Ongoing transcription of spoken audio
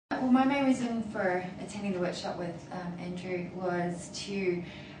Well, my main reason for attending the workshop with Andrew was to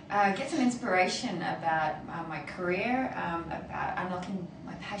get some inspiration about my career, about unlocking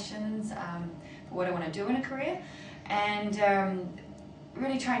my passions for what I want to do in a career, and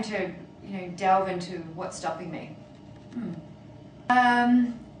really trying to delve into what's stopping me.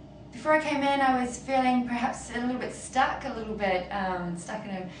 Before I came in, I was feeling perhaps a little bit stuck, stuck in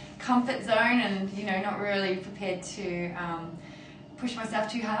a comfort zone, and not really prepared to push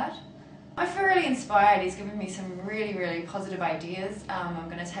myself too hard. I feel really inspired. He's given me some really positive ideas I'm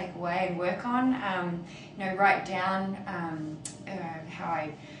going to take away and work on. Write down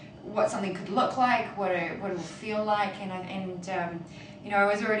what something could look like, what it will feel like, and I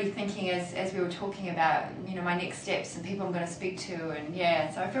was already thinking as we were talking about my next steps and people I'm going to speak to, and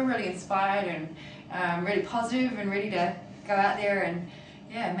so I feel really inspired and really positive and ready to go out there and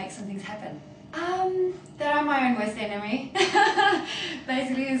make some things happen. That I'm my own worst enemy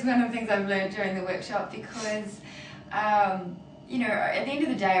basically is one of the things I've learned during the workshop, because at the end of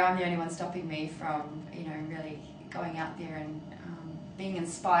the day I'm the only one stopping me from really going out there and being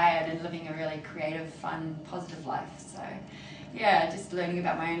inspired and living a really creative, fun, positive life. So just learning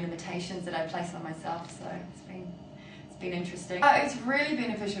about my own limitations that I place on myself, so it's been interesting. It's really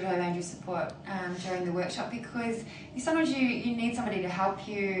beneficial to have Andrew's support during the workshop, because sometimes you need somebody to help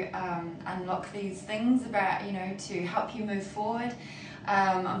you unlock these things about, to help you move forward.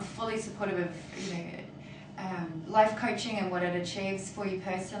 I'm fully supportive of life coaching and what it achieves for you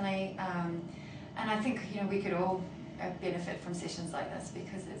personally, and I think we could all benefit from sessions like this,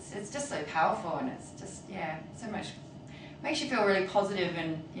 because it's just so powerful, and it's just so much, makes you feel really positive,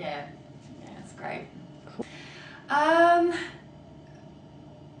 and it's great.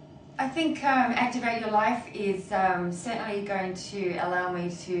 I think Activate Your Life is certainly going to allow me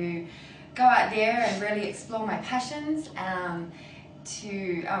to go out there and really explore my passions. I've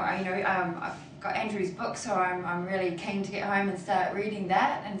got Andrew's book, so I'm really keen to get home and start reading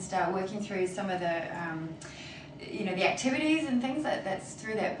that and start working through some of the the activities and things that's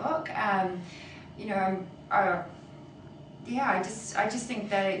through that book. I just think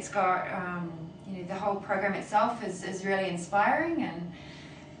that it's got the whole program itself is really inspiring, and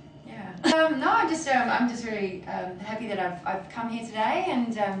I'm just really happy that I've come here today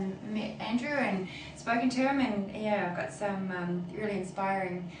and met Andrew and spoken to him, and I've got some really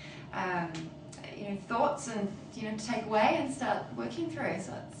inspiring thoughts and to take away and start working through,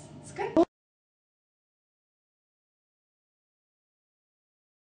 so it's good.